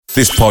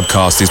This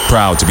podcast is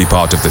proud to be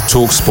part of the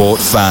TalkSport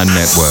Fan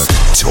Network.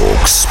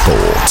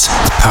 TalkSport.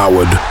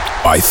 Powered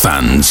by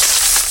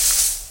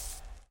fans.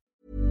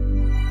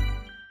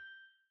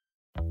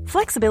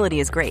 Flexibility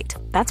is great.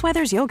 That's why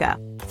there's yoga.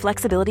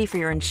 Flexibility for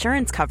your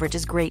insurance coverage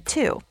is great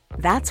too.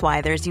 That's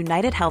why there's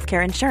United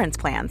Healthcare Insurance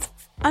Plans.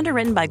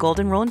 Underwritten by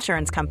Golden Rule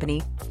Insurance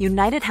Company,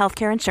 United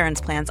Healthcare Insurance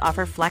Plans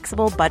offer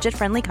flexible,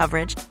 budget-friendly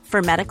coverage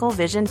for medical,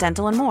 vision,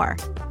 dental, and more.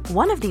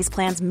 One of these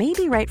plans may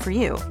be right for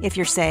you if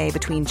you're, say,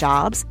 between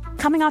jobs,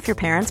 coming off your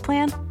parents'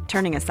 plan,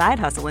 turning a side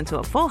hustle into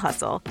a full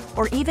hustle,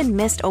 or even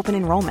missed open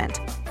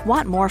enrollment.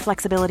 Want more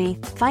flexibility?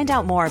 Find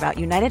out more about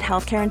United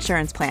Healthcare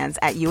Insurance Plans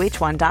at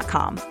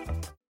uh1.com.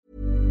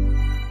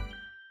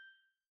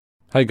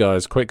 Hey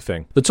guys, quick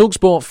thing. The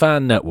TalkSport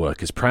Fan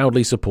Network is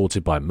proudly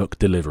supported by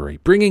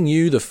McDelivery, bringing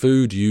you the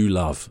food you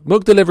love.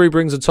 McDelivery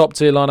brings a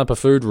top-tier lineup of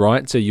food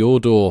right to your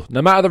door.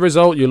 No matter the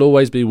result, you'll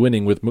always be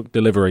winning with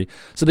McDelivery.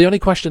 So the only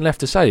question left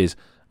to say is,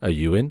 are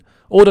you in?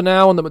 Order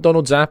now on the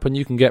McDonald's app and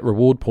you can get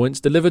reward points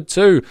delivered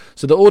too.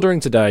 So the ordering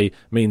today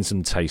means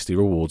some tasty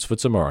rewards for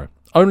tomorrow.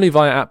 Only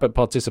via app at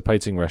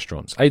participating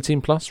restaurants.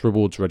 18 plus,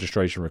 rewards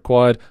registration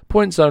required.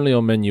 Points only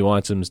on menu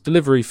items.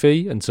 Delivery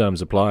fee and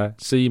terms apply.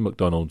 See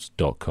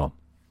mcdonalds.com.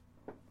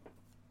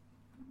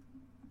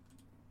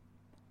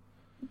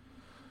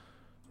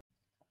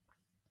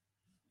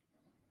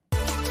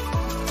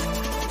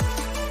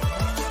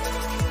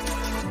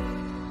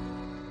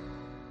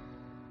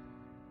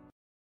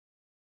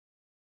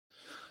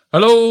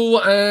 Hello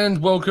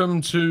and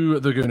welcome to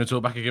the Gooner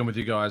Talk. Back again with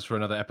you guys for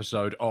another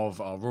episode of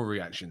our Raw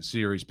Reaction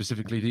series,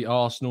 specifically the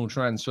Arsenal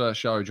Transfer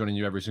Show, joining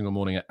you every single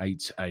morning at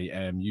 8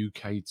 a.m.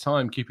 UK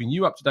time, keeping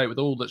you up to date with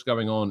all that's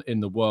going on in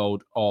the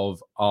world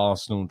of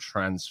Arsenal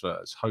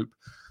transfers. Hope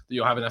that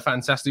you're having a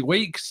fantastic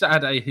week.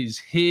 Saturday is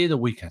here. The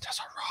weekend has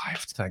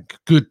arrived. Thank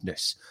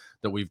goodness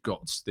that we've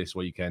got this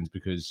weekend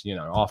because, you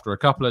know, after a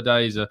couple of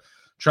days of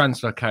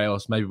transfer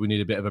chaos, maybe we need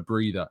a bit of a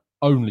breather.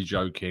 Only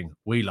joking.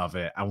 We love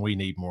it and we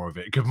need more of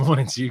it. Good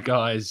morning to you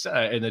guys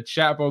in the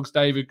chat box.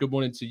 David, good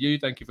morning to you.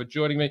 Thank you for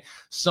joining me.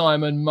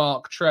 Simon,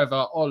 Mark,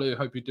 Trevor, Olu,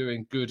 hope you're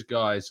doing good,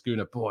 guys.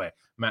 Guna Boy,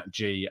 Matt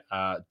G,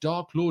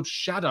 Dark Lord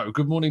Shadow,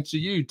 good morning to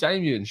you.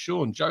 Damien,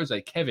 Sean,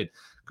 Jose, Kevin,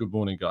 good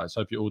morning, guys.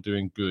 Hope you're all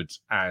doing good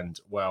and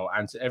well.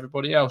 And to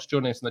everybody else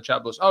joining us in the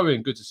chat box,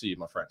 Owen, good to see you,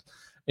 my friend,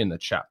 in the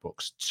chat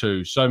box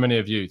too. So many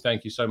of you,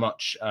 thank you so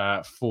much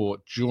for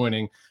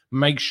joining.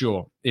 Make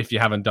sure, if you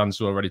haven't done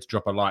so already, to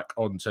drop a like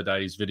on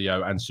today's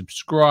video and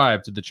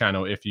subscribe to the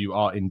channel if you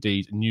are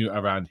indeed new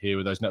around here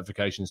with those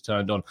notifications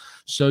turned on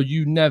so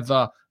you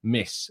never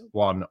miss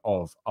one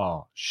of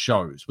our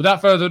shows.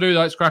 Without further ado,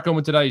 let's crack on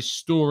with today's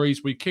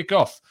stories. We kick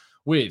off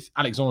with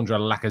Alexandre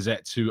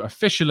Lacazette, who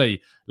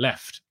officially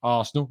left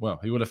Arsenal. Well,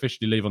 he will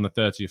officially leave on the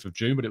 30th of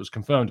June, but it was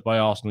confirmed by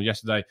Arsenal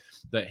yesterday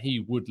that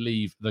he would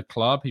leave the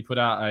club. He put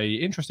out an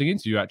interesting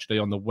interview, actually,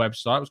 on the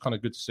website. It was kind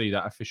of good to see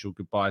that official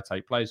goodbye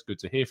take place. Good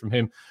to hear from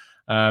him.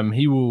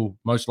 He will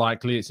most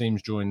likely, it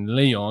seems, join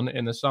Lyon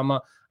in the summer,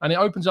 and it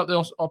opens up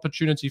the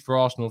opportunity for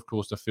Arsenal, of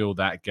course, to fill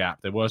that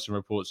gap. There were some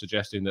reports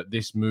suggesting that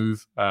this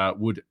move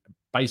would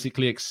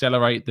basically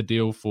accelerate the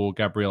deal for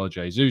Gabriel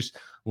Jesus.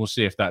 We'll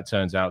see if that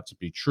turns out to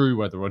be true,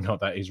 whether or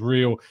not that is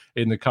real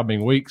in the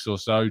coming weeks or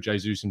so.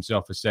 Jesus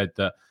himself has said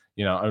that,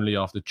 you know, only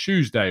after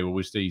Tuesday will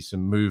we see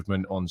some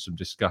movement on some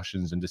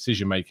discussions and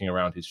decision-making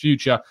around his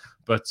future.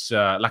 But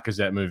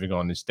Lacazette moving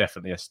on is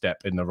definitely a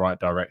step in the right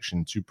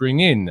direction to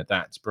bring in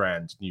that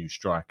brand new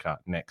striker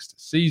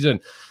next season.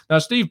 Now,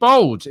 Steve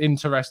Bold,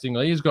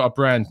 interestingly, has got a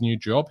brand new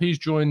job. He's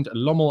joined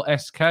Lommel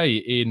SK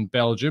in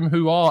Belgium,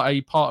 who are a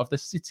part of the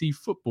City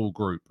Football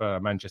Group,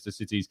 Manchester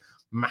City's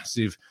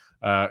massive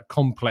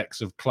complex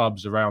of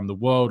clubs around the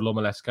world.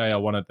 Lommel SK are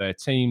one of their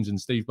teams,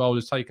 and Steve Bold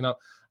has taken up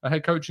a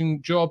head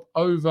coaching job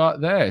over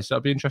there. So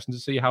it'll be interesting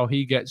to see how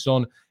he gets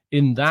on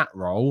in that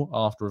role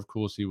after, of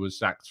course, he was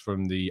sacked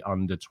from the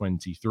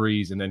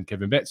under-23s. And then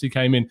Kevin Betsy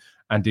came in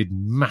and did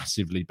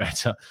massively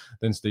better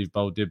than Steve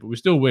Bold did. But we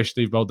still wish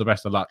Steve Bold the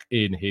best of luck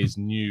in his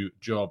new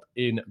job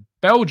in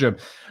Belgium.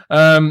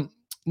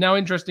 Now,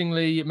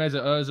 interestingly,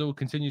 Mesut Ozil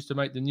continues to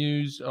make the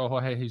news.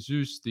 Jorge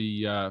Jesus,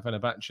 the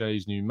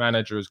Fenerbahce's new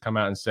manager, has come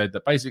out and said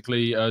that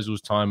basically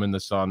Ozil's time in the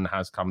sun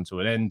has come to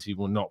an end. He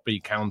will not be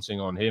counting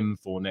on him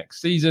for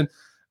next season,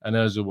 and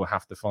Ozil will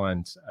have to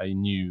find a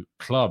new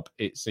club,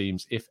 it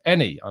seems, if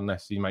any,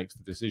 unless he makes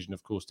the decision,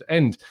 of course, to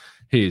end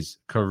his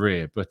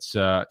career. But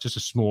just a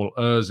small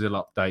Ozil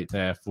update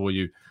there for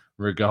you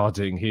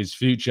regarding his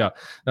future.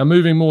 Now,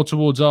 moving more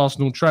towards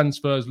Arsenal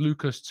transfers,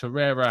 Lucas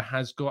Torreira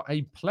has got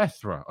a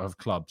plethora of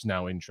clubs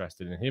now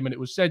interested in him, and it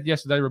was said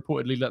yesterday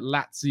reportedly that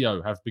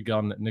Lazio have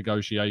begun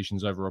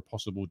negotiations over a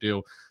possible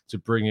deal to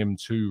bring him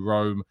to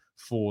Rome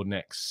for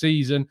next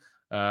season.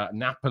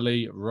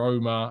 Napoli,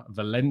 Roma,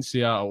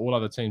 Valencia are all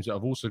other teams that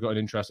have also got an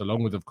interest,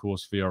 along with, of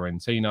course,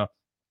 Fiorentina.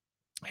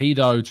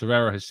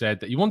 Torreira has said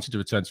that he wanted to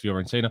return to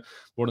Fiorentina.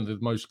 One of the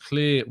most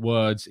clear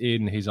words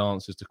in his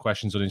answers to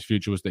questions on his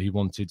future was that he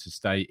wanted to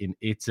stay in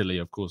Italy.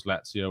 Of course,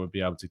 Lazio would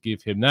be able to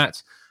give him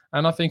that.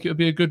 And I think it would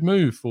be a good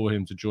move for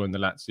him to join the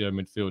Lazio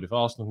midfield. If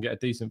Arsenal can get a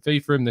decent fee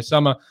for him this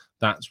summer,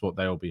 that's what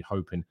they'll be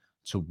hoping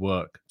to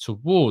work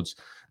towards.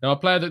 Now, a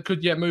player that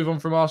could yet move on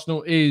from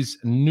Arsenal is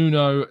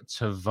Nuno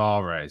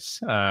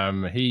Tavares.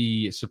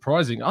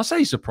 I'll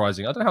say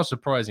surprising. I don't know how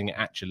surprising it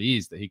actually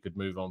is that he could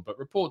move on, but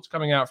reports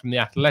coming out from The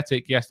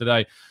Athletic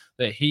yesterday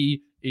that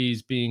he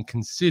is being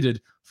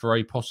considered for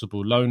a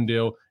possible loan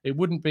deal. It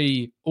wouldn't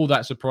be all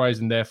that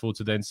surprising, therefore,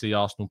 to then see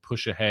Arsenal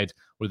push ahead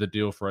with a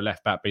deal for a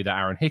left-back, be that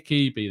Aaron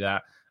Hickey, be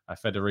that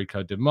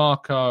Federico Di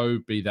Marco,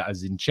 be that a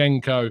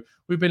Zinchenko.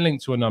 We've been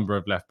linked to a number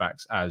of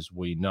left-backs, as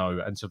we know,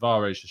 and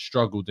Tavares has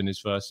struggled in his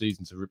first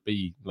season to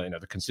be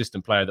the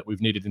consistent player that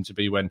we've needed him to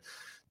be when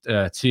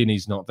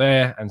Tierney's not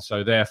there, and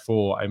so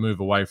therefore a move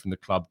away from the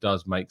club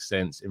does make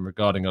sense in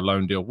regarding a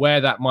loan deal.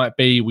 Where that might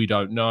be, we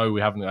don't know. We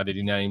haven't had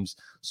any names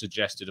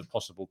suggested of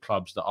possible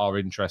clubs that are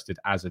interested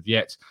as of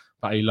yet,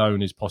 but a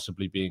loan is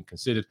possibly being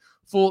considered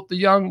for the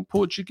young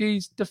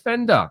Portuguese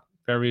defender.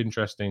 Very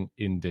interesting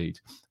indeed.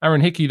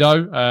 Aaron Hickey,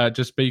 though,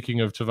 just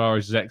speaking of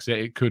Tavares' exit,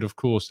 it could, of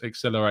course,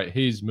 accelerate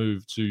his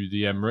move to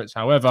the Emirates.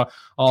 However,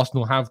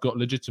 Arsenal have got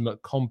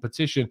legitimate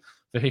competition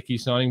for Hickey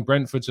signing.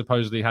 Brentford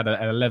supposedly had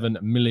an 11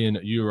 million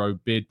euro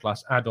bid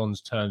plus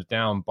add-ons turned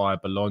down by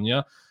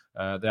Bologna.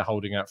 They're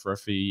holding out for a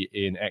fee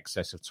in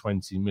excess of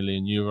 20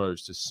 million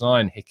euros to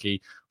sign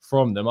Hickey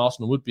from them.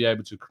 Arsenal would be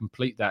able to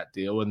complete that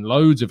deal, and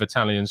loads of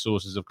Italian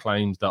sources have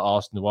claimed that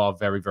Arsenal are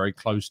very, very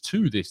close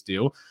to this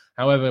deal.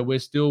 However, we're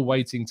still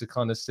waiting to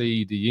kind of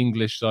see the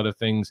English side of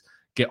things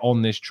get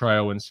on this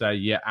trail and say,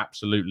 yeah,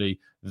 absolutely,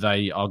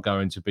 they are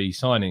going to be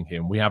signing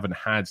him. We haven't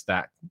had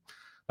that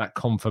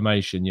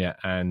confirmation yet.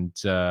 And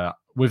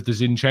with the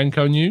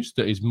Zinchenko news,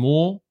 that is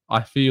more,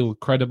 I feel,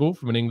 credible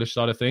from an English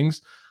side of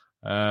things.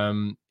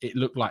 It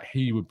looked like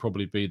he would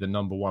probably be the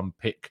number one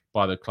pick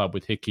by the club,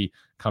 with Hickey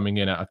coming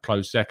in at a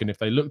close second. If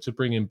they look to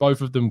bring in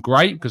both of them,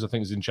 great, because I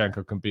think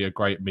Zinchenko can be a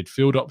great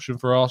midfield option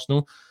for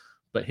Arsenal.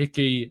 But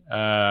Hickey,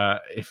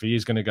 if he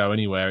is going to go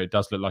anywhere, it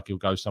does look like he'll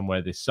go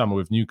somewhere this summer,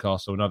 with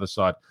Newcastle on the other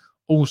side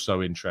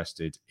also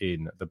interested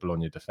in the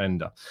Bologna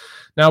defender.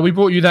 Now, we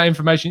brought you that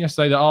information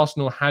yesterday that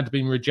Arsenal had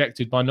been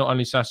rejected by not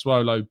only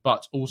Sassuolo,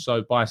 but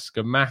also by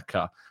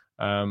Scamacca.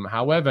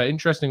 However,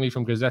 interestingly,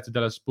 from Gazzetta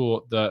dello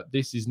Sport, that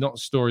this is not a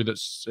story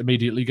that's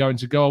immediately going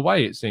to go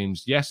away, it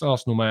seems. Yes,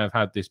 Arsenal may have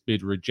had this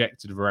bid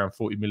rejected of around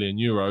 40 million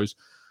euros.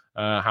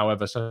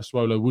 However,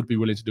 Sassuolo would be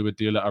willing to do a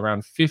deal at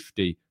around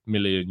 50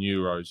 million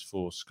euros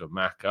for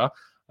Scamacca.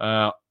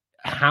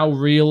 How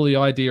real the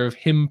idea of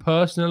him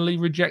personally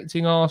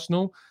rejecting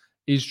Arsenal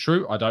is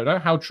true, I don't know.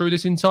 How true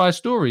this entire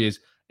story is,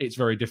 it's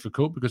very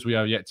difficult, because we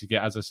are yet to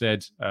get, as I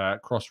said,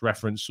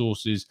 cross-reference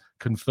sources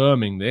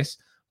confirming this.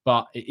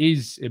 But it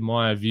is, in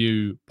my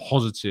view,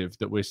 positive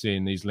that we're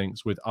seeing these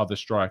links with other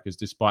strikers,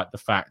 despite the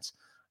fact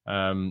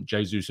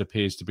Jesus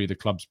appears to be the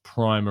club's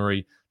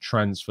primary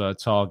transfer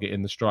target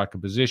in the striker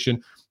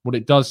position. What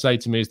it does say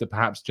to me is that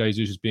perhaps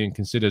Jesus is being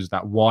considered as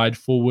that wide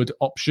forward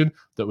option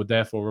that would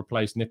therefore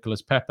replace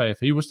Nicolas Pepe if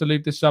he was to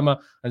leave this summer,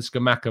 and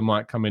Scamacca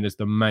might come in as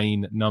the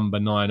main number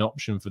 9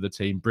 option for the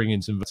team,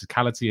 bringing some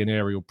verticality and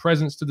aerial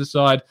presence to the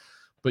side.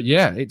 But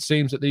yeah, it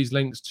seems that these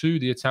links to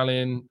the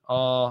Italian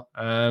are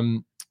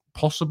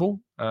possible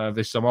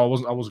this summer. I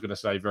was going to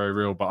say very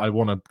real, but I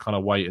want to kind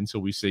of wait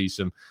until we see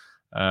some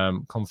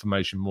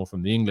confirmation more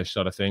from the English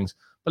side of things.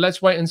 But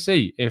let's wait and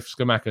see if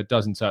Scamacca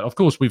doesn't turn. Of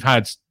course, we've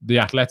had the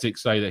Athletic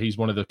say that he's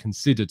one of the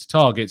considered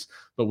targets,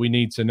 but we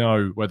need to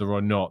know whether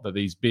or not that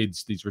these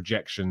bids, these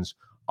rejections,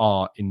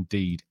 are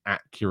indeed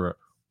accurate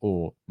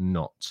or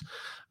not.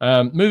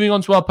 Moving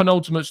on to our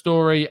penultimate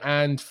story,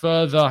 and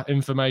further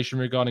information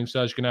regarding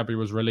Serge Gnabry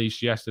was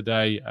released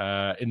yesterday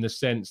in the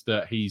sense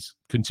that he's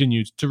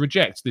continued to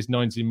reject this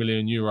 90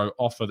 million euro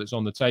offer that's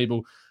on the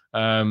table.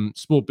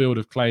 Sport Bild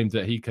have claimed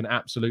that he can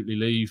absolutely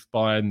leave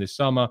Bayern this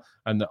summer,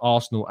 and that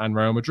Arsenal and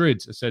Real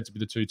Madrid are said to be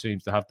the two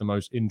teams that have the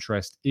most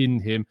interest in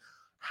him.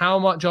 How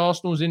much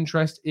Arsenal's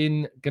interest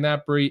in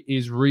Gnabry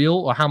is real,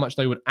 or how much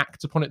they would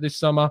act upon it this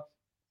summer,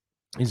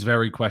 is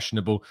very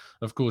questionable.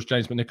 Of course,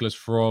 James McNicholas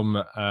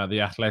from The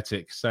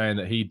Athletic saying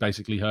that he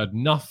basically heard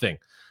nothing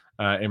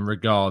in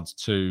regards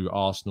to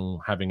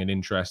Arsenal having an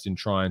interest in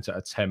trying to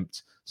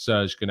attempt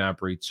Serge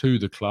Gnabry to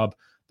the club.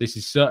 This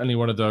is certainly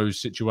one of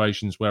those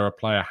situations where a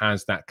player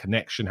has that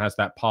connection, has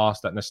that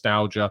past, that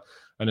nostalgia,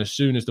 and as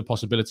soon as the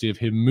possibility of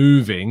him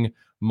moving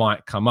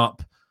might come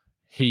up,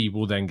 he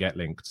will then get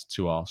linked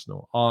to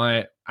Arsenal.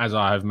 As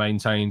I have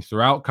maintained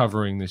throughout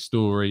covering this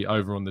story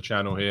over on the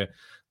channel here,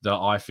 that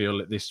I feel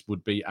that this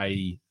would be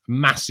a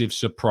massive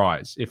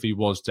surprise if he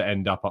was to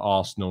end up at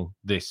Arsenal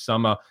this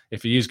summer.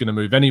 If he is going to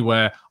move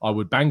anywhere, I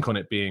would bank on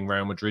it being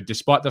Real Madrid,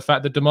 despite the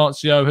fact that Di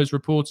Marzio has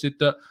reported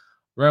that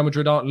Real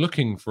Madrid aren't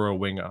looking for a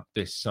winger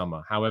this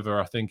summer.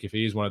 However, I think if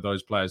he is one of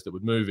those players that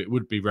would move, it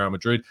would be Real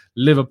Madrid.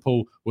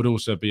 Liverpool would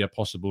also be a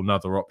possible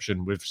another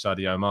option, with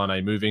Sadio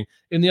Mane moving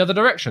in the other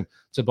direction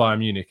to Bayern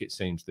Munich, it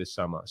seems, this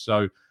summer.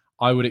 So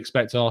I would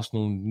expect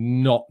Arsenal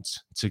not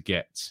to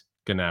get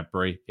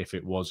Gnabry if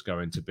it was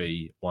going to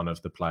be one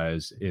of the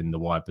players in the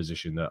wide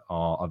position that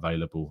are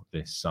available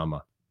this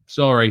summer.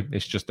 Sorry,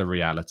 it's just a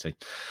reality.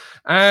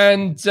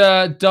 And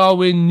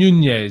Darwin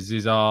Nunez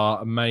is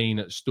our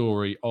main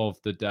story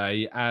of the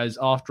day, as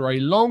after a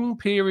long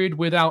period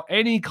without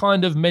any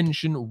kind of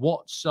mention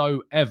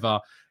whatsoever,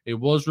 it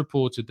was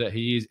reported that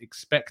he is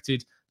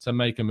expected to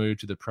make a move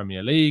to the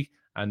Premier League,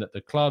 and that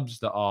the clubs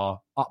that are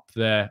up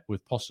there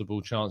with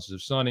possible chances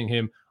of signing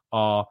him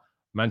are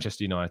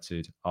Manchester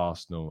United,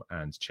 Arsenal,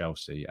 and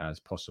Chelsea as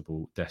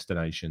possible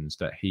destinations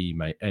that he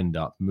may end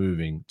up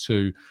moving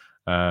to.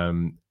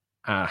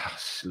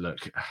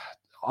 Look,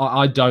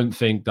 I don't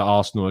think that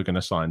Arsenal are going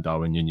to sign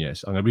Darwin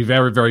Nunez. I'm going to be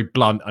very, very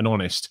blunt and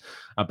honest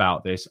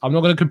about this. I'm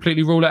not going to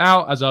completely rule it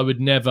out, as I would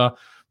never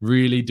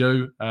really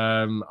do,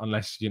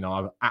 unless,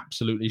 I'm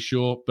absolutely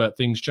sure. But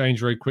things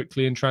change very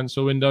quickly in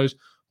transfer windows.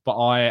 But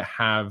I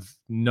have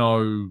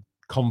no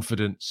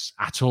confidence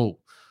at all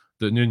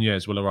that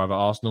Nunez will arrive at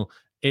Arsenal.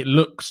 It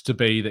looks to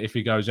be that if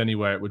he goes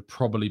anywhere, it would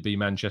probably be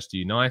Manchester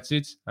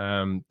United.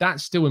 That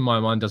still, in my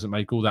mind, doesn't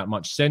make all that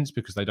much sense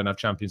because they don't have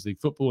Champions League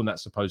football, and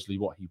that's supposedly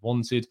what he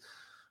wanted.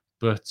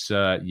 But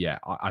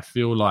I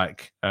feel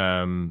like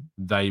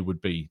they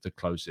would be the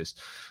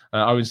closest.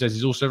 Owen says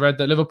he's also read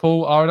that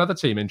Liverpool are another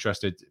team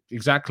interested.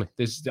 Exactly.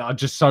 There's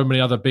just so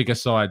many other bigger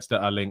sides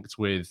that are linked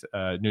with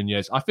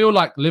Nunez. I feel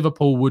like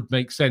Liverpool would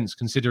make sense,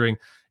 considering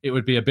it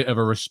would be a bit of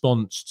a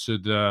response to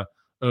the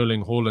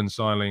Erling Haaland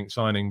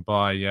signing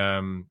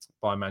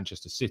by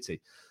Manchester City.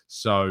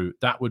 So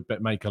that would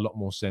make a lot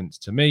more sense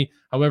to me.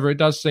 However, it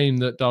does seem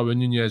that Darwin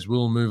Nunez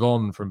will move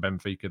on from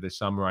Benfica this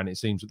summer, and it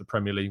seems that the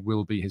Premier League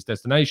will be his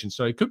destination.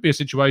 So it could be a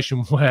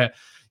situation where,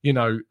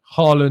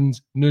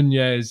 Haaland,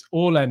 Nunez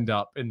all end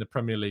up in the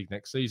Premier League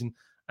next season,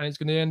 and it's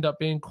going to end up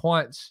being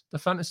quite the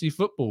fantasy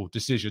football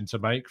decision to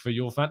make for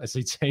your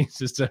fantasy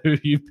teams as to who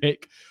you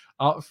pick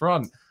up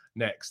front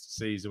next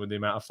season with the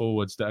amount of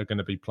forwards that are going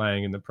to be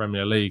playing in the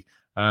Premier League.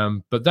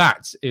 But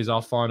that is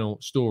our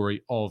final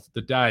story of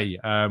the day,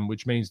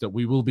 which means that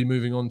we will be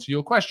moving on to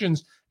your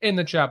questions in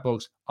the chat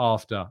box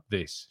after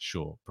this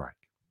short break.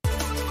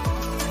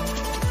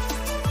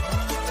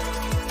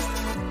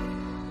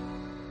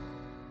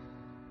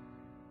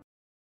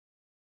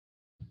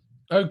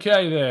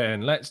 Okay,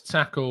 then, let's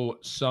tackle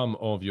some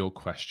of your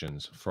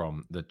questions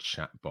from the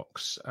chat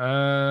box.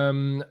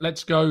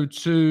 Let's go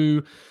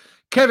to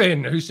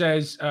Kevin, who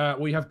says,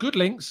 we have good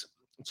links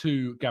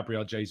to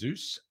Gabriel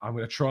Jesus. I'm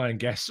going to try and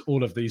guess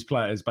all of these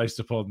players based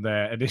upon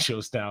their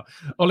initials now.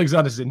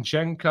 Alexander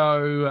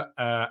Zinchenko,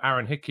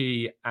 Aaron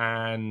Hickey,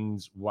 and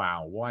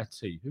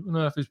YT. Who on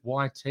earth is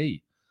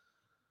YT?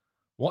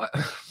 What?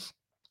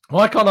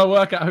 Why can't I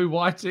work out who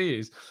YT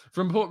is?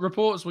 From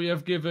reports we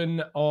have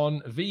given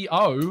on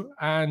VO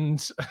and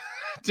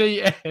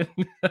DN.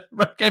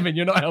 Kevin,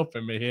 you're not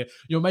helping me here.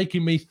 You're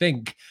making me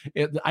think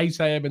at 8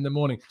 a.m. in the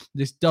morning.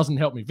 This doesn't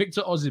help me.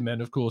 Victor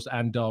Osimhen, of course,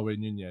 and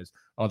Darwin Nunez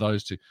are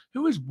those two.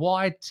 Who is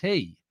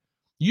YT?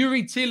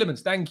 Yuri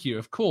Tielemans, thank you.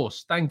 Of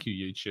course. Thank you,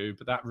 YouTube.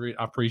 But I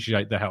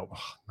appreciate the help.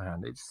 Oh,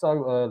 man, it's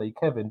so early.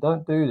 Kevin,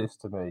 don't do this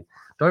to me.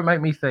 Don't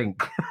make me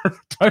think.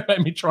 Don't make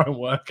me try and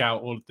work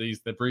out all of the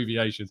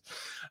abbreviations.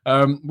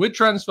 With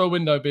transfer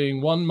window being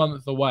 1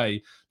 month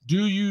away,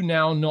 do you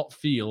now not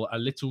feel a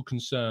little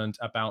concerned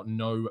about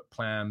no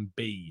plan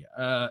B?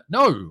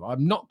 No,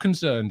 I'm not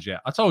concerned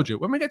yet. I told you,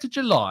 when we get to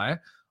July,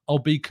 I'll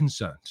be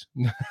concerned.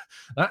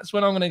 That's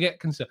when I'm going to get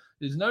concerned.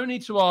 There's no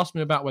need to ask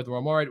me about whether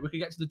I'm worried. We could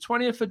get to the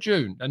 20th of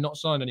June and not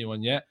sign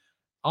anyone yet.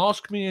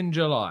 Ask me in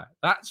July.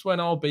 That's when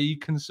I'll be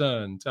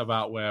concerned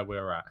about where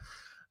we're at.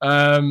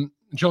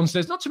 John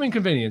says, not to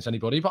inconvenience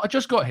anybody, but I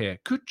just got here.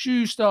 Could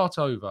you start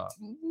over?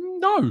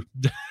 No.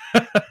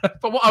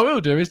 But what I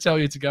will do is tell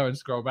you to go and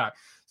scroll back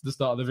to the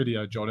start of the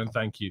video, John, and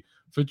thank you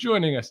for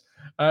joining us.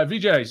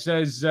 Vijay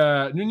says,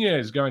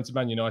 Nunez going to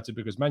Man United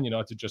because Man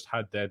United just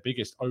had their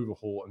biggest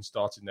overhaul and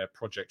starting their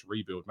project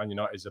rebuild. Man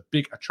United is a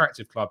big,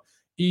 attractive club,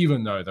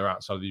 even though they're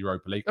outside of the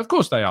Europa League. Of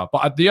course they are.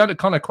 But the other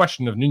kind of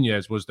question of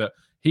Nunez was that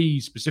he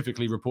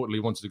specifically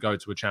reportedly wanted to go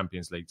to a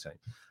Champions League team.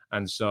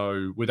 And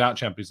so without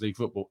Champions League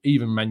football,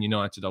 even Man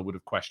United I would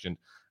have questioned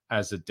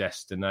as a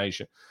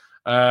destination.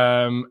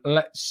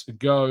 Let's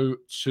go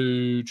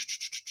to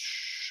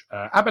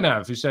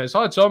Abhinav, who says,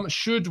 hi, Tom.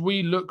 Should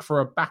we look for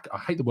a back? I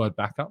hate the word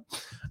backup.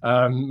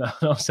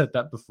 I've said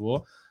that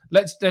before.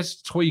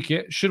 Let's tweak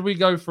it. Should we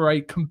go for a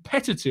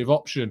competitive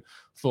option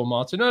for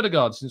Martin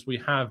Odegaard since we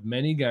have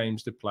many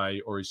games to play,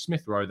 or is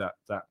Smith Rowe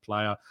that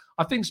player?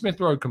 I think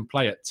Smith Rowe can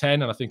play at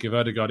 10, and I think if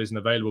Odegaard isn't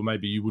available,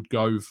 maybe you would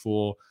go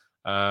for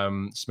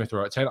Smith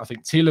Rowe at 10. I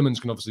think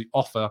Tielemans can obviously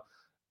offer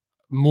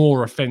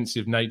more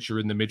offensive nature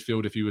in the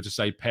midfield if you were to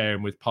say pair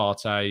him with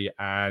Partey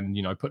and,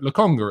 put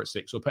Lokonga at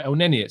 6 or put El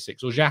Neni at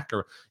 6 or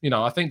Xhaka.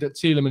 I think that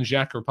Tielemans,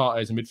 Xhaka, or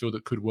Partey is a midfield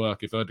that could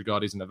work if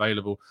Odegaard isn't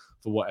available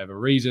for whatever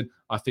reason.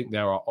 I think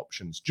there are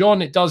options.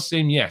 John, it does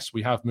seem, yes,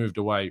 we have moved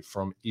away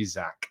from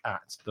Isaac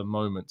at the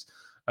moment.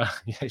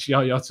 Yes,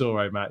 Yaya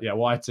Toure, Matt. Yeah,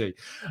 YT.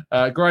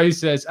 Gray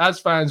says, as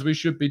fans, we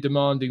should be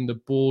demanding the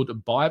board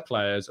buy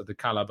players of the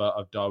caliber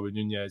of Darwin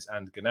Nunez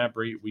and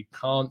Gnabry. We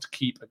can't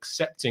keep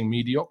accepting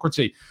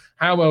mediocrity.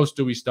 How else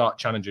do we start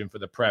challenging for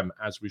the Prem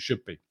as we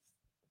should be?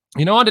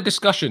 I had a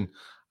discussion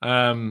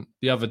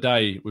the other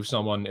day with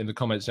someone in the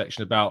comment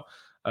section about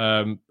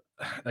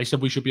they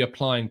said we should be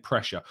applying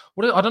pressure.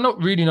 I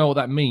don't really know what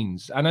that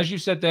means. And as you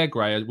said there,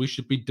 Gray, we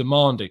should be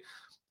demanding.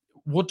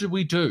 What do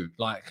we do?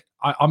 Like,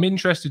 I'm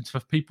interested for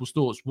people's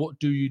thoughts. What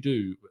do you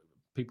do?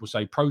 People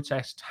say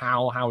protest.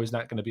 How is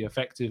that going to be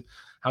effective?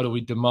 How do we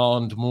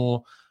demand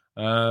more?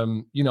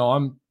 I'm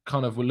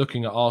kind of, we're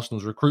looking at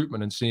Arsenal's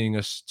recruitment and seeing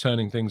us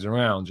turning things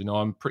around.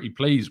 I'm pretty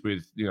pleased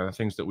with, the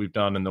things that we've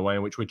done and the way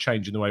in which we're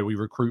changing the way we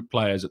recruit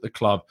players at the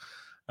club.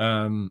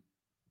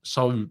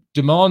 So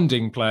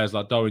demanding players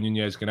like Darwin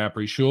Nunez,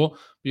 Gnabry, sure.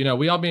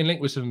 We are being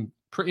linked with some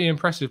pretty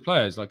impressive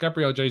players. Like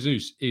Gabriel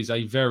Jesus is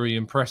a very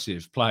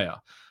impressive player.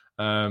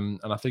 And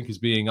I think is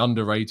being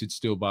underrated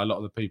still by a lot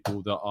of the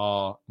people that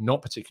are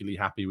not particularly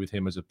happy with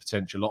him as a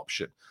potential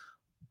option.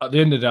 At the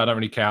end of the day, I don't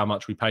really care how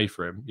much we pay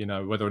for him,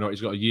 whether or not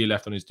he's got a year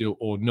left on his deal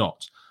or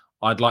not.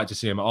 I'd like to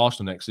see him at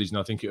Arsenal next season.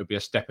 I think it would be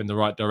a step in the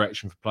right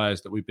direction for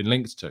players that we've been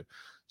linked to.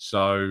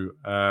 So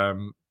I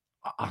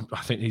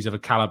think he's of a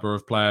caliber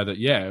of player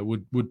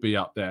that, would be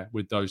up there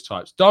with those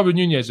types. Darwin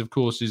Nunez, of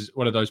course, is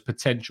one of those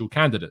potential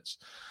candidates.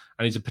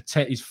 And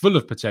he's full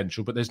of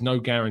potential, but there's no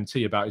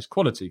guarantee about his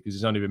quality because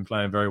he's only been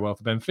playing very well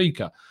for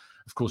Benfica.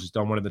 Of course, he's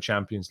done well in the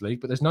Champions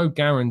League, but there's no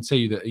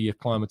guarantee that he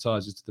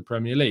acclimatises to the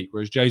Premier League.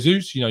 Whereas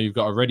Jesus, you've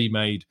got a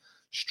ready-made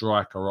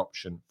striker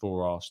option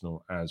for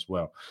Arsenal as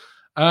well.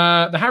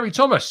 The Harry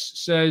Thomas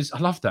says, I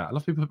love that. I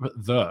love people put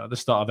at the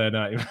start of their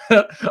name.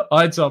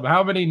 Hi, Tom.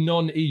 How many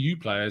non-EU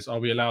players are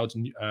we allowed?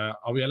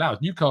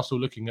 Newcastle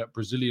looking at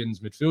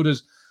Brazilians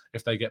midfielders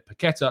if they get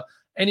Paqueta.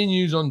 Any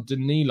news on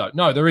Danilo?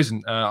 No, there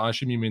isn't. I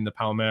assume you mean the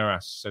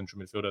Palmeiras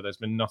central midfielder. There's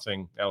been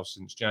nothing else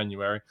since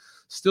January.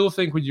 Still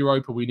think with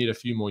Europa we need a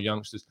few more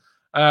youngsters.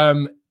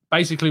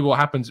 Basically, what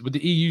happens with the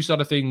EU side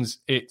of things,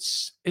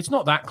 it's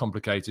not that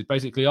complicated.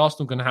 Basically,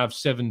 Arsenal can have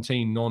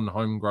 17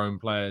 non-homegrown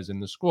players in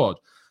the squad.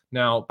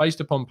 Now, based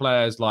upon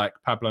players like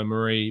Pablo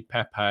Mari,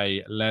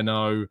 Pepe,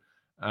 Leno,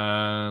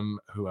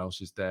 who else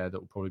is there that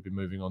will probably be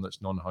moving on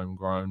that's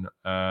non-homegrown?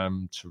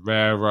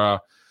 Torreira.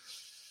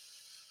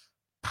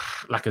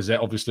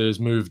 Lacazette obviously has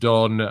moved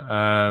on.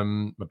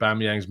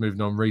 Aubameyang's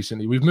moved on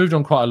recently. We've moved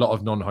on quite a lot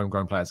of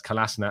non-homegrown players.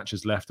 Kolasinac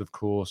has left, of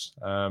course.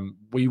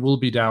 We will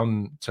be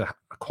down to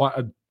quite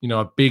a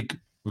big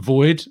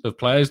void of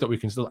players that we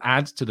can still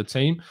add to the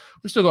team.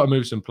 We've still got to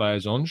move some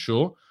players on,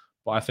 sure.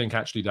 But I think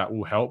actually that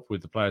will help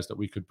with the players that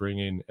we could bring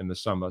in the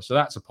summer. So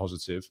that's a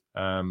positive.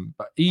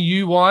 But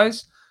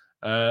EU-wise,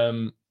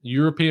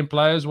 European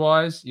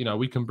players-wise,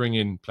 we can bring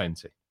in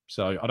plenty.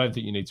 So I don't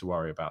think you need to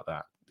worry about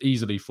that.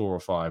 Easily 4 or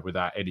 5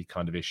 without any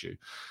kind of issue.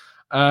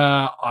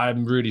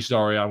 I'm really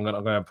sorry. I'm going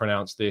to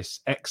pronounce this.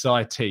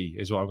 XIT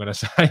is what I'm going to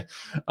say.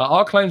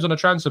 Our claims on a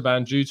transfer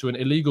ban due to an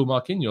illegal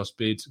Marquinhos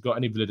bid got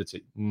any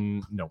validity?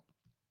 No.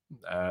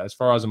 As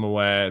far as I'm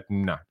aware,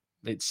 no.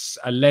 It's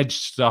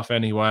alleged stuff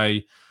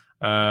anyway.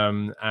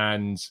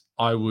 And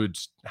I would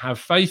have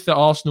faith that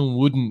Arsenal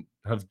wouldn't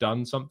have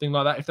done something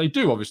like that. If they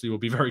do, obviously, we'll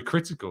be very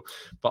critical.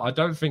 But I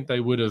don't think they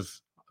would have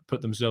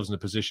put themselves in a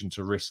position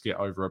to risk it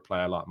over a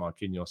player like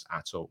Marquinhos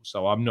at all.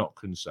 So I'm not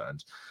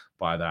concerned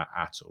by that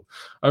at all.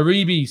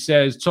 Aribi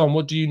says, Tom,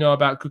 what do you know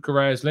about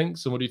Cucurella's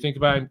links and what do you think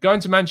about him? Going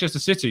to Manchester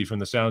City from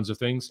the sounds of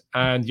things.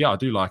 And yeah, I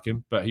do like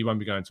him, but he won't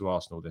be going to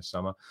Arsenal this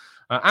summer.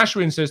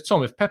 Ashwin says,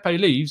 Tom, if Pepe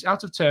leaves,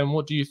 out of 10,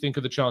 what do you think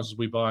of the chances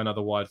we buy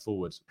another wide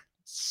forward?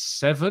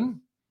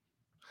 7?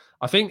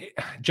 I think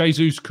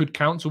Jesus could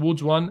count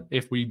towards 1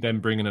 if we then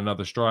bring in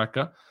another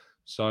striker.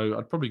 So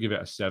I'd probably give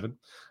it a 7.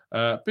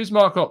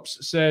 Bismarck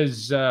Ops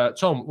says,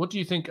 Tom, what do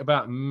you think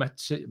about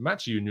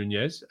Mathieu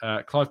Nunez?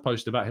 Clive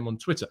posted about him on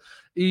Twitter.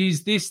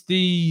 Is this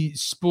the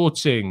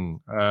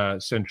Sporting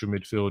central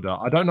midfielder?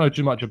 I don't know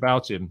too much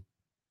about him,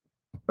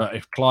 but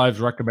if Clive's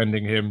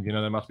recommending him,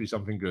 there must be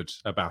something good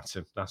about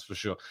him. That's for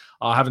sure.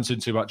 I haven't seen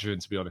too much of him,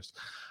 to be honest.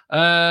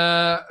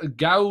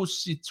 Gao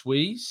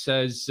Situi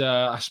says,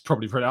 that's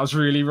probably pronounced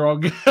really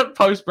wrong.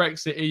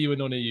 Post-Brexit, EU and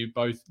non-EU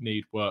both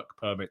need work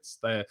permits.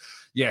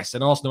 Yes,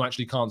 and Arsenal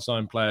actually can't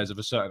sign players of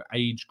a certain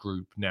age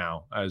group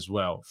now as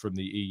well from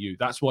the EU.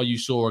 That's why you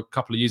saw a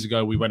couple of years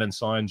ago we went and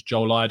signed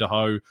Joel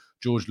Idaho,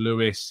 George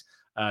Lewis,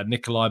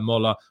 Nikolai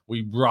Moller.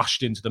 We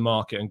rushed into the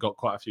market and got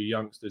quite a few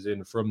youngsters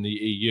in from the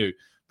EU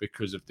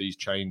because of these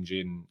change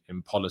in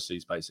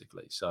policies,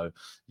 basically. So,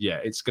 yeah,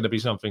 it's going to be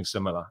something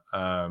similar.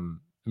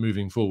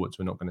 Moving forwards,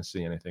 we're not going to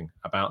see anything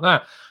about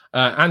that.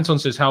 Anton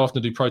says, how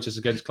often do protests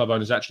against club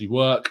owners actually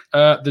work?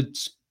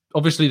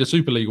 Obviously, the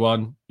Super League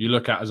one you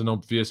look at as an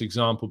obvious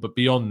example, but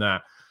beyond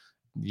that,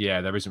 yeah,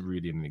 there isn't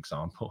really an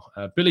example.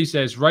 Billy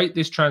says, rate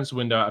this transfer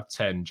window out of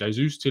 10.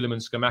 Jesus,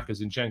 Tielemans, Scamacca,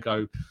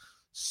 Zinchenko,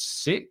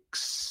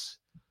 6.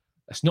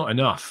 That's not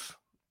enough.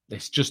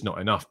 It's just not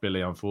enough,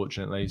 Billy,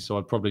 unfortunately. So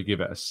I'd probably give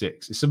it a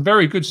 6. There's some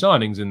very good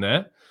signings in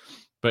there,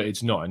 but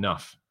it's not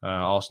enough.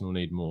 Arsenal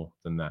need more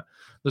than that.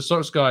 The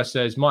Socks guy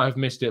says, might have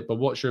missed it, but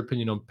what's your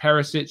opinion on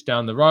Perisic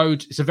down the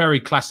road? It's a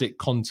very classic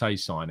Conte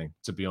signing,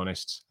 to be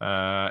honest.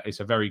 It's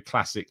a very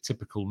classic,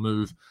 typical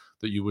move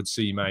that you would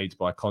see made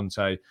by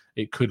Conte.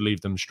 It could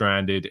leave them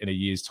stranded in a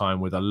year's time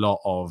with a lot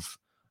of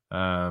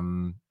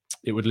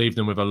it would leave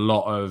them with a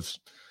lot of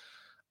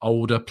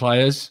older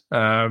players.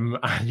 And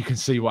you can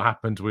see what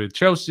happened with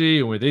Chelsea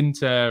and with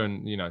Inter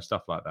and,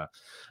 stuff like that.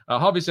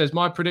 Harvey says,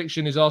 my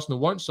prediction is Arsenal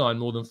won't sign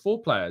more than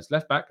 4 players,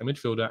 left back, a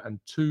midfielder, and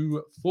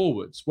 2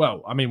 forwards.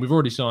 Well, I mean, we've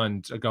already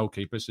signed a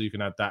goalkeeper, so you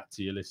can add that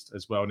to your list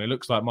as well. And it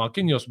looks like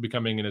Marquinhos will be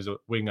coming in as a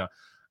winger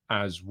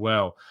as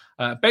well.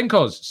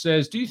 Benkos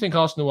says, do you think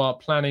Arsenal are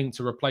planning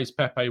to replace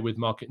Pepe with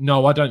Marquinhos?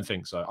 No, I don't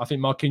think so. I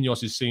think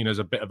Marquinhos is seen as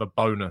a bit of a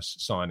bonus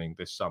signing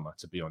this summer,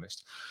 to be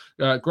honest.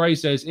 Gray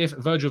says, if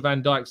Virgil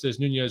van Dijk says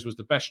Nunez was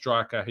the best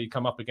striker he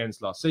come up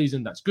against last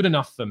season, that's good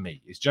enough for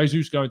me. Is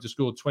Jesus going to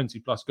score 20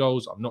 plus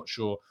goals? I'm not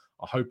sure.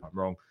 I hope I'm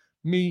wrong.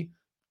 Me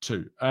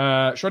too.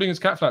 Schrodinger's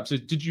cat flap says,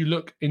 did you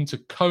look into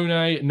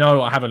Kone?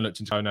 No, I haven't looked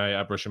into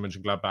Kone, Borussia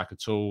Mönchengladbach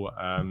at all.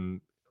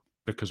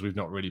 Because we've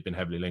not really been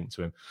heavily linked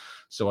to him.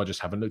 So I just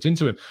haven't looked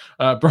into him.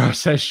 Bro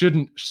says,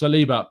 shouldn't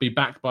Saliba be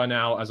back by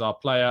now as our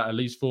player, at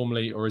least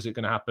formally, or is it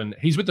going to happen?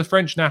 He's with the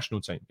French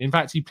national team. In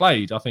fact, he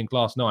played, I think,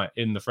 last night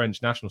in the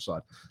French national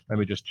side. Let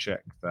me just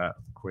check that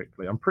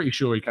quickly. I'm pretty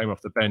sure he came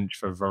off the bench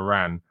for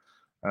Varane.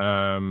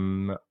 I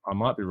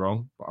might be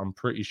wrong, but I'm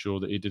pretty sure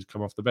that he did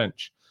come off the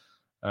bench.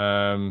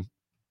 Why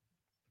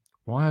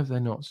have they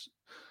not...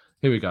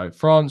 Here we go.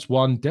 France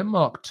 1,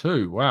 Denmark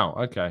 2. Wow.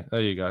 Okay.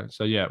 There you go.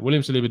 So, yeah,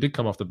 William Saliba did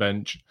come off the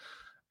bench.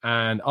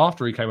 And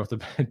after he came off the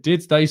bench,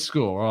 did they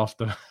score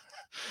after?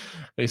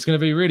 It's going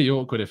to be really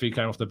awkward if he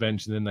came off the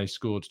bench and then they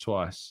scored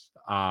twice.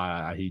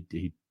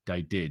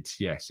 They did,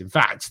 yes. In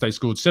fact, they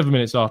scored 7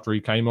 minutes after he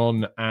came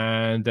on.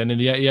 And then in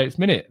the 88th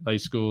minute, they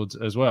scored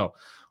as well.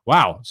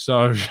 Wow.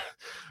 So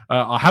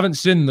I haven't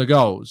seen the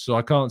goals, so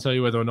I can't tell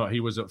you whether or not he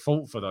was at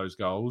fault for those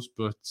goals,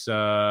 but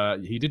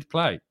he did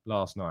play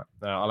last night.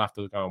 I'll have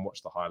to go and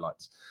watch the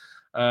highlights.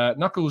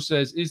 Knuckles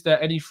says, is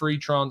there any free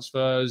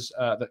transfers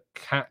that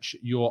catch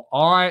your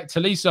eye?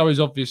 Tolisso is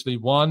obviously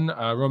one.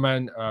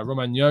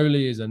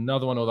 Romagnoli is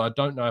another one, although I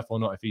don't know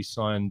if he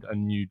signed a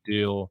new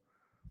deal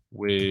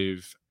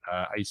with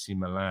AC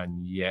Milan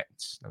yet.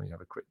 Let me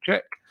have a quick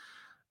check.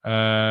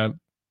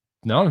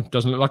 No,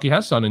 doesn't look like he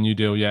has signed a new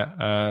deal yet.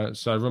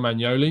 So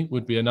Romagnoli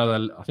would be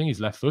another. I think he's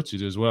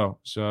left-footed as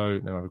well. So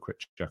let me have a quick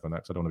check on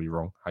that because I don't want to be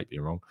wrong. I hate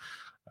being wrong.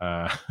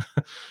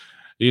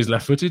 He is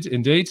left-footed,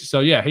 indeed.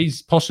 So yeah,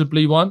 he's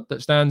possibly one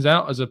that stands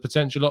out as a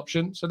potential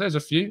option. So there's a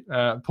few.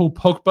 Paul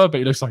Pogba, but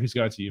he looks like he's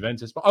going to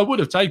Juventus. But I would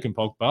have taken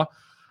Pogba.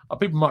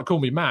 People might call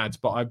me mad,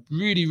 but I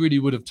really, really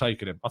would have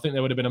taken him. I think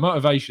there would have been a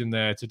motivation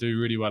there to do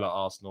really well at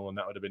Arsenal, and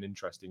that would have been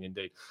interesting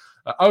indeed.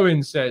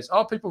 Owen says,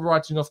 are people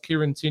writing off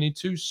Kieran Tierney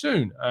too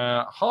soon?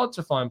 Hard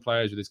to find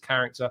players with his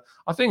character.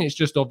 I think it's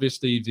just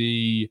obviously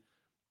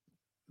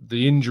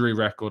the injury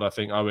record, I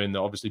think, Owen, that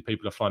obviously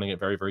people are finding it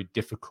very, very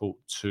difficult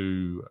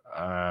to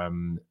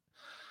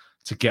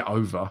get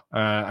over.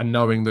 And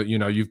knowing that,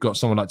 you've got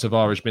someone like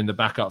Tavares being the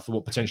backup for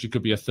what potentially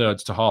could be a third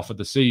to half of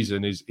the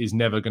season is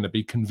never going to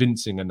be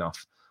convincing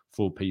enough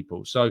for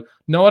people. So,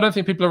 no, I don't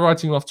think people are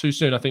writing off too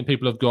soon. I think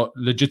people have got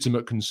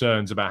legitimate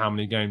concerns about how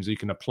many games he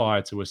can apply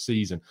to a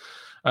season.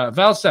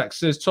 Valsack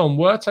says, Tom,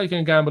 we're taking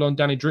a gamble on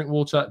Danny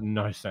Drinkwater.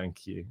 No,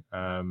 thank you.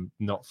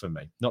 Not for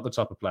me. Not the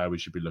type of player we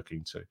should be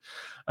looking to.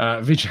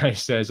 Vijay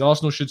says,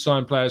 Arsenal should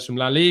sign players from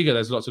La Liga.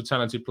 There's lots of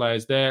talented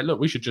players there. Look,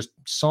 we should just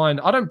sign.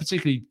 I don't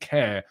particularly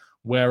care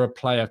where a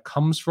player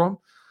comes from.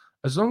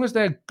 As long as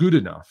they're good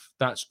enough,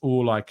 that's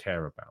all I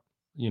care about.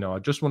 I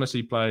just want to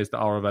see players that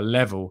are of a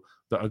level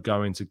that are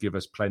going to give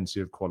us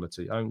plenty of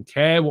quality. I don't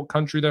care what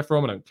country they're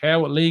from. I don't care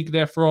what league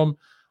they're from.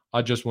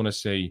 I just want to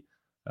see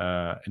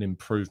an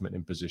improvement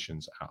in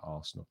positions at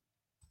Arsenal.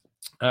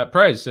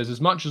 Perez says, as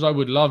much as I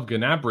would love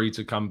Gnabry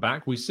to come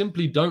back, we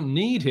simply don't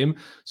need him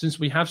since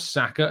we have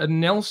Saka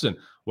and Nelson.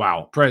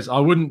 Wow, Perez, I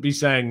wouldn't be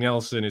saying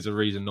Nelson is a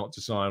reason not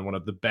to sign one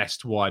of the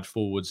best wide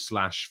forwards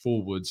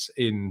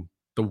in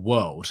the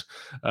world.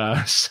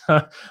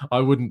 So I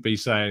wouldn't be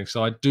saying,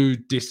 so I do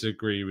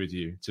disagree with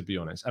you, to be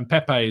honest. And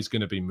Pepe is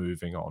going to be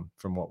moving on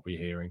from what we're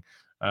hearing.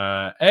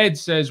 Ed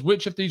says,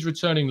 which of these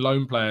returning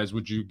loan players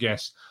would you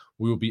guess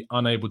we will be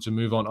unable to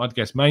move on? I'd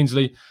guess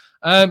Mainsley.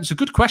 It's a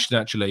good question,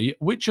 actually.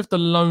 Which of the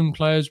loan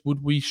players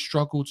would we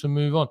struggle to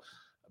move on?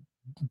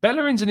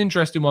 Bellerin's an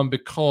interesting one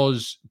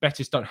because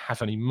Betis don't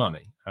have any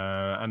money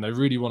and they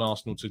really want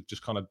Arsenal to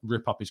just kind of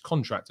rip up his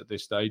contract at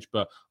this stage.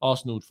 But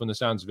Arsenal, from the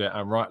sounds of it,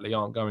 and rightly,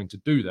 aren't going to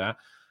do that.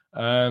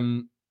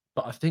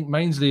 But I think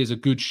Mainsley is a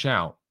good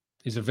shout.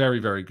 Is a very,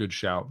 very good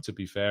shout, to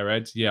be fair,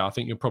 Ed. Yeah, I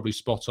think you're probably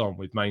spot on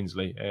with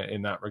Mainsley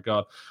in that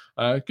regard.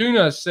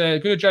 Gunnar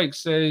Jake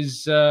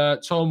says,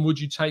 Tom, would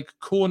you take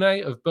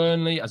Cornet of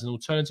Burnley as an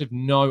alternative?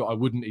 No, I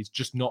wouldn't. He's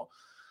just not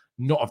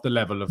of the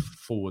level of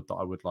forward that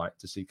I would like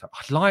to see.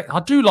 I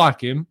do like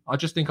him. I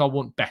just think I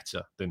want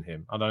better than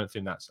him. I don't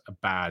think that's a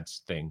bad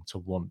thing to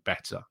want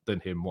better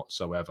than him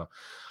whatsoever.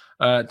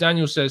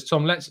 Daniel says,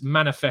 Tom, let's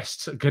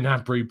manifest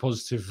Gnabry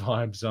positive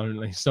vibes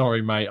only.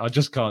 Sorry, mate. I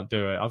just can't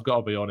do it. I've got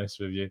to be honest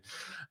with you.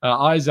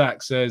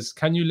 Isaac says,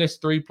 can you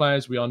list 3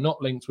 players we are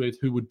not linked with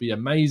who would be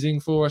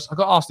amazing for us? I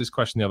got asked this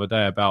question the other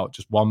day about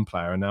just one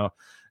player, and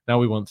now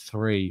we want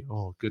 3.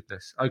 Oh,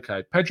 goodness.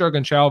 Okay. Pedro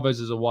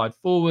Gonçalves is a wide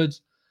forward.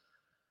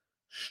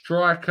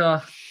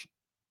 Striker.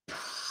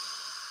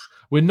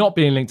 We're not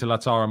being linked to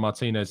Lautaro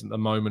Martinez at the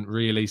moment,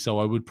 really, so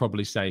I would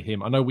probably say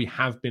him. I know we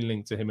have been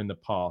linked to him in the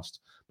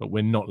past, but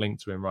we're not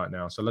linked to him right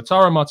now. So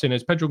Lautaro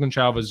Martinez, Pedro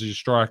Gonçalves is your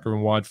striker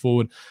and wide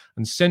forward,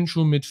 and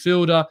central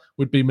midfielder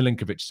would be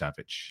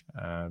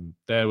Milinkovic-Savic.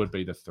 There would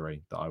be the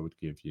three that I would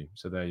give you.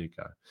 So there you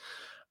go.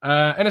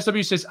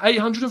 NSW says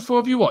 804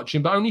 of you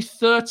watching, but only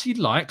 30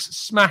 likes.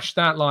 Smash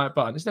that like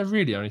button. Is there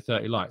really only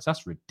 30 likes?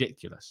 That's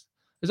ridiculous.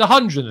 There's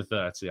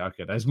 130.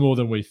 Okay, there's more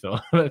than we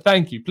thought.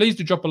 Thank you. Please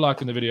do drop a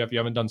like on the video if you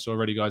haven't done so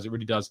already, guys. It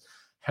really does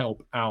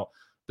help out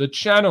the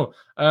channel.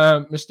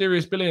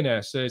 Mysterious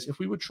Billionaire says, if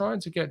we were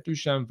trying to get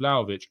Dusan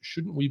Vlahovic,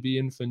 shouldn't we be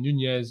in for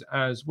Nunez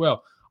as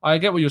well? I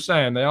get what you're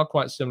saying. They are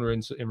quite similar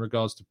in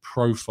regards to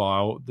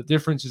profile. The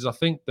difference is, I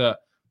think that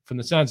from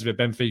the sounds of it,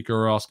 Benfica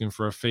are asking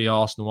for a fee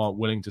Arsenal aren't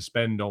willing to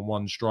spend on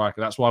one striker.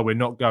 That's why we're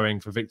not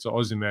going for Victor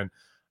Osimhen.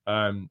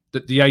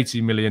 The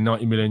 80 million,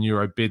 90 million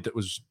euro bid that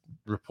was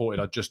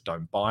reported, I just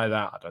don't buy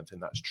that. I don't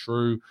think that's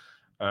true.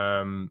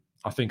 I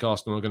think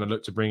Arsenal are going to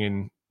look to bring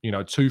in,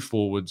 two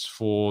forwards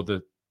for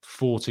the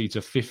 40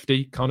 to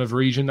 50 kind of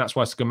region. That's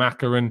why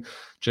Scamacca and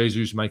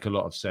Jesus make a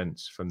lot of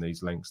sense from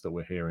these links that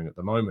we're hearing at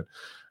the moment.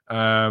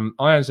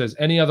 Ian says,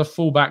 any other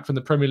fullback from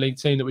the Premier League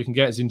team that we can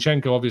get?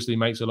 Zinchenko obviously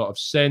makes a lot of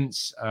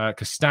sense.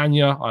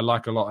 Castagna, I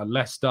like a lot at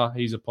Leicester.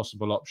 He's a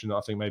possible option that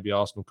I think maybe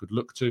Arsenal could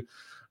look to.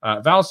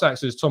 Valsack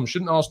says, Tom,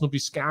 shouldn't Arsenal be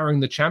scouring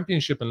the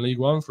Championship and League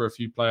One for a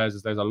few players,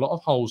 as there's a lot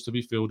of holes to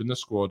be filled in the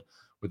squad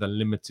with a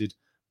limited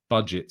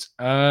budget?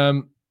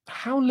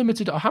 How many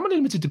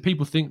limited do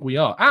people think we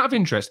are? Out of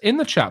interest, in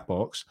the chat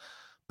box,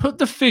 put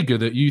the figure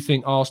that you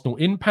think Arsenal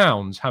in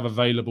pounds have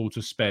available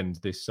to spend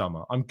this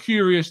summer. I'm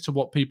curious to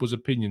what people's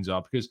opinions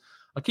are, because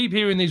I keep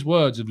hearing these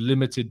words of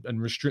limited and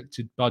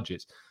restricted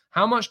budgets.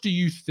 How much do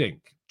you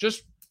think?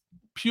 Just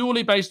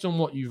purely based on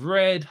what you've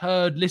read,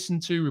 heard,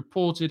 listened to,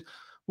 reported,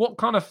 what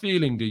kind of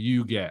feeling do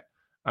you get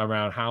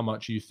around how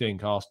much you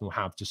think Arsenal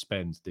have to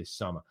spend this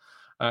summer?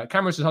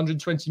 Cameron says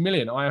 120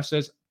 million. IF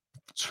says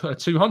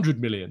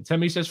 200 million.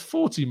 Temi says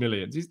 40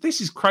 million.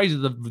 This is crazy,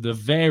 the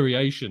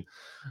variation.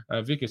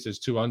 Vika says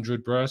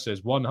 200. Bruh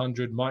says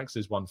 100. Mike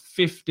says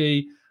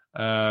 150.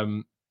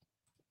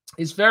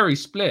 It's very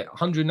split.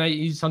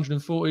 180s,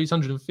 140s,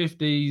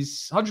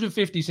 150s.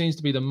 150 seems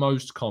to be the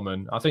most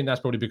common. I think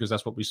that's probably because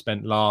that's what we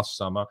spent last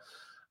summer.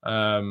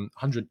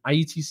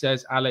 180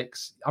 says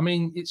Alex. I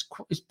mean, it's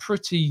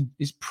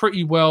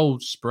pretty well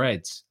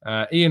spread.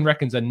 Ian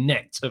reckons a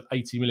net of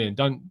 80 million.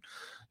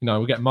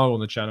 We'll get Mo on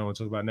the channel and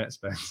talk about net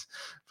spends.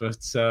 But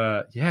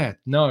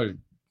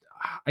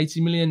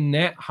 80 million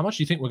net. How much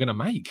do you think we're going to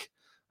make?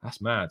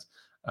 That's mad.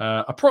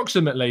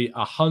 Approximately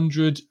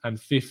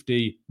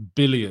 150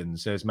 billion,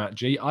 says Matt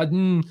G.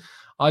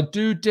 I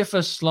do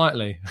differ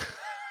slightly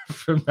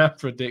from that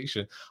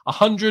prediction.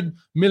 100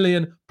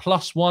 million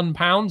plus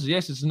 £1.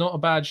 Yes, it's not a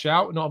bad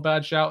shout. Not a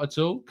bad shout at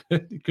all.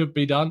 It could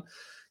be done.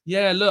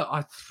 Yeah, look,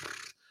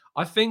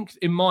 I think,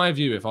 in my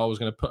view, if I was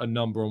going to put a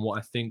number on what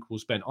I think we'll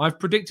spend, I've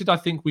predicted I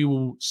think we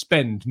will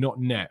spend,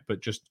 not net,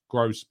 but just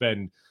gross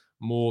spend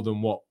more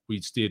than what we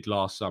did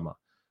last summer.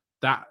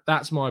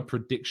 That's my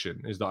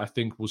prediction, is that I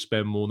think we'll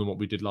spend more than what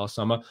we did last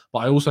summer. But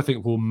I also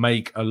think we'll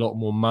make a lot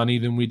more money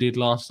than we did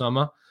last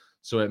summer.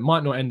 So it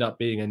might not end up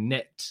being a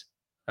net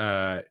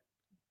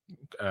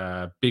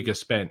bigger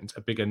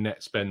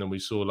net spend than we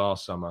saw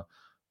last summer.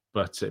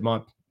 But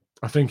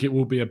I think it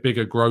will be a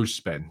bigger gross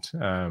spend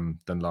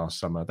than last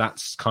summer.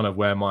 That's kind of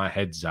where my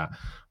head's at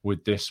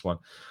with this one.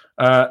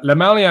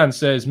 Lemalian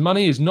says,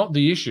 money is not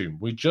the issue.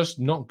 We're just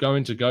not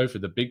going to go for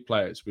the big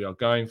players. We are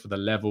going for the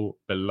level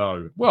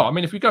below. Well, I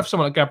mean, if we go for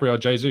someone like Gabriel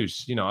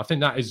Jesus, I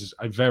think that is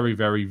a very,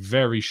 very,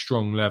 very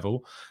strong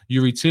level.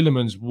 Yuri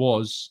Tielemans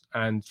was,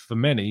 and for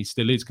many,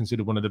 still is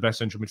considered one of the best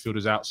central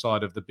midfielders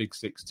outside of the big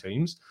six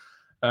teams.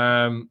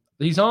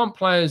 These aren't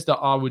players that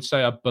I would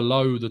say are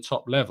below the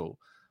top level.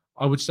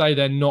 I would say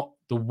they're not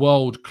the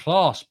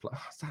world-class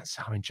players.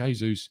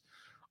 Jesus,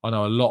 I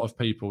know a lot of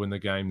people in the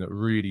game that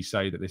really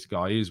say that this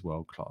guy is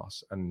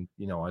world-class. And,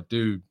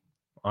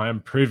 I am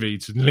privy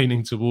to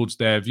leaning towards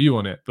their view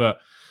on it. But,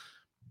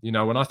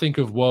 when I think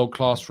of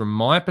world-class from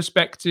my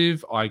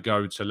perspective, I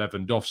go to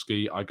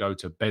Lewandowski, I go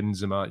to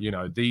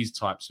Benzema, these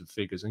types of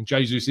figures. And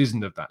Jesus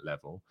isn't of that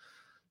level.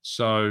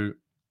 So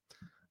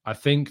I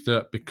think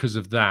that because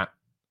of that,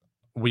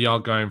 we are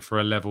going for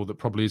a level that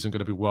probably isn't going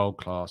to be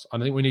world-class. I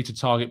think we need to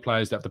target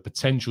players that have the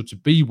potential to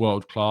be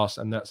world-class,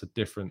 and that's a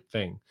different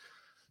thing.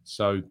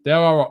 So there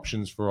are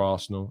options for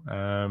Arsenal.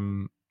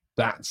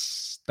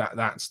 That's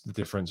the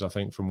difference, I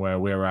think, from where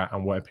we're at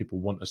and where people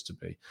want us to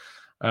be.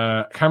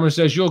 Cameron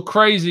says, you're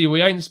crazy.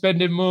 We ain't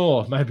spending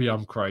more. Maybe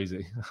I'm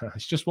crazy.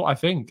 It's just what I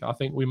think. I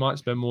think we might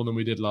spend more than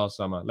we did last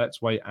summer.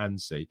 Let's wait and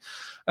see.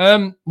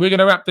 We're going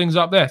to wrap things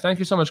up there. Thank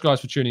you so much,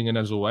 guys, for tuning in,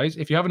 as always.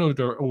 If you haven't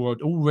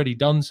already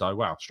done so,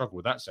 wow, struggle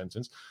with that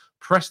sentence.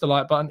 press the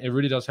like button. It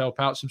really does help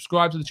out.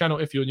 Subscribe to the channel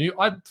if you're new.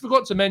 I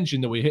forgot to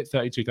mention that we hit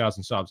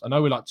 32,000 subs. I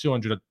know we're like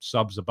 200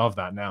 subs above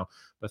that now,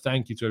 but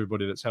thank you to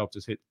everybody that's helped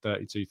us hit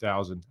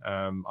 32,000.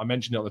 I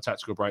mentioned it on the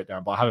Tactical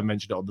Breakdown, but I haven't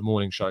mentioned it on the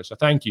morning show. So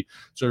thank you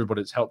to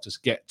everybody that's helped us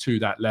get to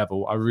that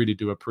level. I really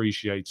do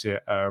appreciate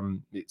it.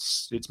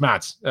 It's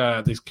mad.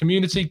 This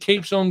community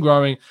keeps on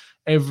growing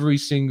every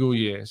single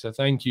year. So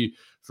thank you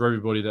for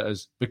everybody that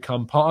has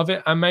become part of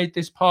it and made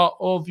this part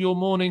of your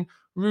morning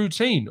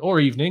routine or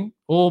evening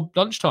or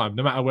lunchtime,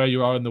 no matter where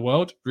you are in the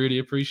world. Really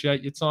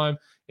appreciate your time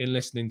in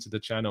listening to the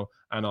channel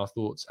and our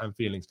thoughts and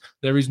feelings.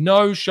 There is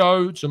no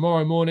show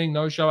tomorrow morning,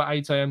 no show at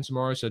 8 a.m.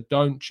 tomorrow, so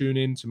don't tune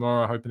in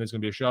tomorrow hoping there's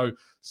going to be a show.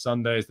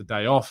 Sunday is the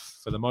day off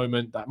for the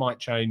moment. That might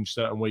change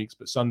certain weeks,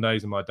 but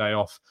Sundays are my day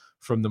off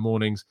from the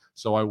mornings.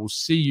 So I will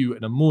see you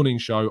in a morning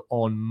show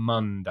on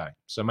Monday.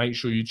 So make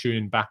sure you tune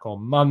in back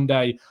on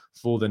Monday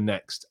for the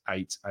next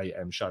 8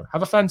 a.m. show.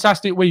 Have a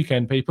fantastic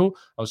weekend, people.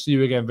 I'll see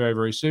you again very,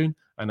 very soon.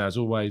 And as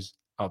always,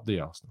 up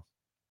the Arsenal.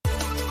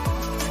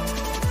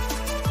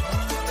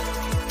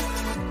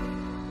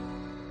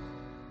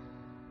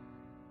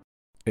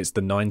 It's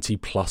the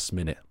 90-plus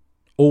minute.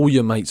 All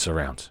your mates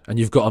around, and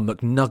you've got a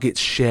McNuggets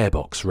share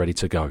box ready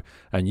to go,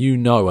 and you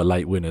know a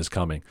late winner's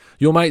coming.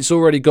 Your mate's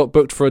already got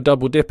booked for a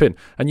double dipping,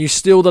 and you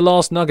steal the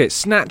last nugget,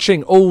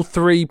 snatching all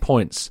 3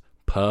 points.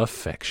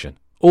 Perfection.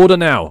 Order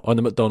now on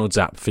the McDonald's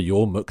app for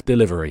your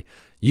McDelivery.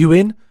 You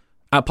in?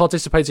 At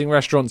participating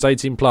restaurants,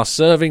 18 plus,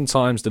 serving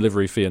times,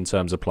 delivery fee and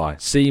terms apply.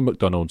 See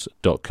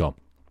mcdonalds.com.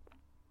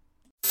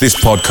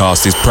 This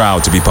podcast is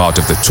proud to be part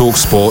of the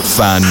TalkSport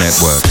Fan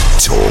Network.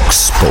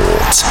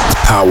 TalkSport.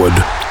 Powered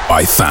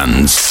by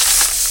fans.